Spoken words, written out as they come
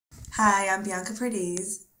Hi, I'm Bianca.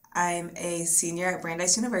 I'm a senior at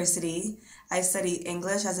Brandeis University. I study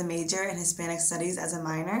English as a major and Hispanic Studies as a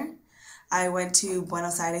minor. I went to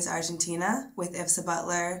Buenos Aires, Argentina with IFSA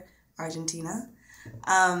Butler, Argentina.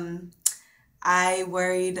 Um, I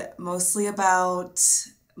worried mostly about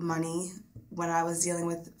money when I was dealing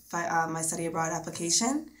with my study abroad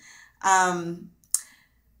application. Um,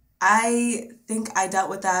 I think I dealt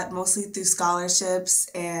with that mostly through scholarships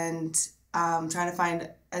and trying to find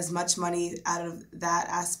as much money out of that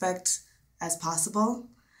aspect as possible.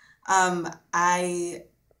 I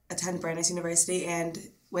attend Brandeis University, and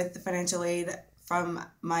with the financial aid from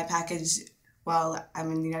my package while I'm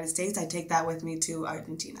in the United States, I take that with me to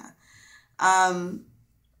Argentina. Um,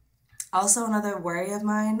 Also, another worry of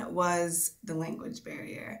mine was the language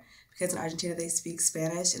barrier because in Argentina they speak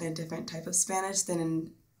Spanish in a different type of Spanish than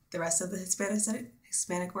in the rest of the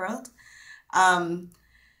Hispanic world. Um,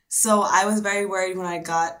 so I was very worried when I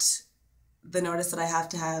got the notice that I have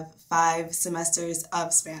to have 5 semesters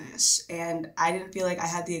of Spanish, and I didn't feel like I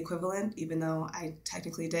had the equivalent, even though I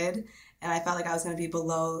technically did, and I felt like I was going to be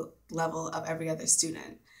below level of every other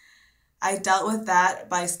student. I dealt with that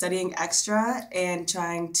by studying extra and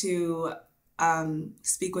trying to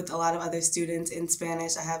speak with a lot of other students in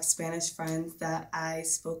Spanish. I have Spanish friends that I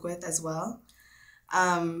spoke with as well.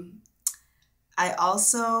 Um, I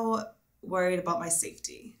also worried about my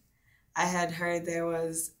safety. I had heard there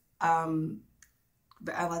was a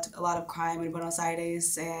lot of crime in Buenos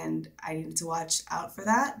Aires, and I needed to watch out for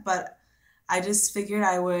that. But I just figured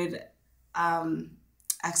I would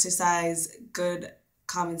exercise good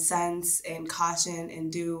common sense and caution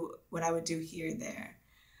and do what I would do here and there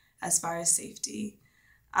as far as safety.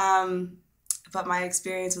 Um, but my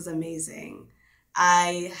experience was amazing.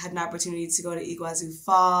 I had an opportunity to go to Iguazu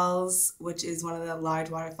Falls, which is one of the large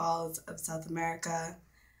waterfalls of South America,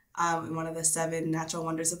 and one of the 7 natural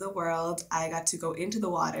wonders of the world. I got to go into the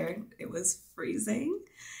water. It was freezing,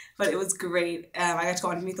 but it was great. I got to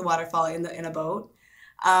go underneath the waterfall in a boat.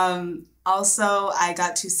 Also, I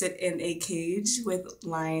got to sit in a cage with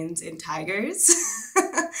lions and tigers.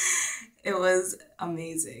 It was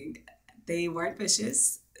amazing. They weren't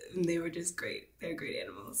vicious. They were just great. They're great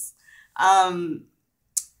animals. Um,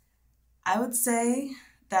 I would say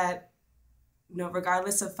that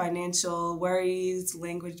regardless of financial worries,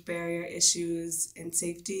 language barrier issues, and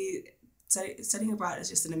safety, studying abroad is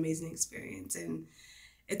just an amazing experience. And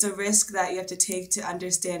it's a risk that you have to take to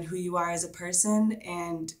understand who you are as a person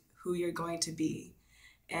and who you're going to be.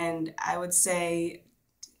 And I would say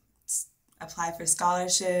apply for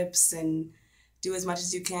scholarships and do as much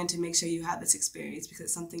as you can to make sure you have this experience because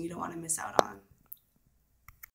it's something you don't want to miss out on.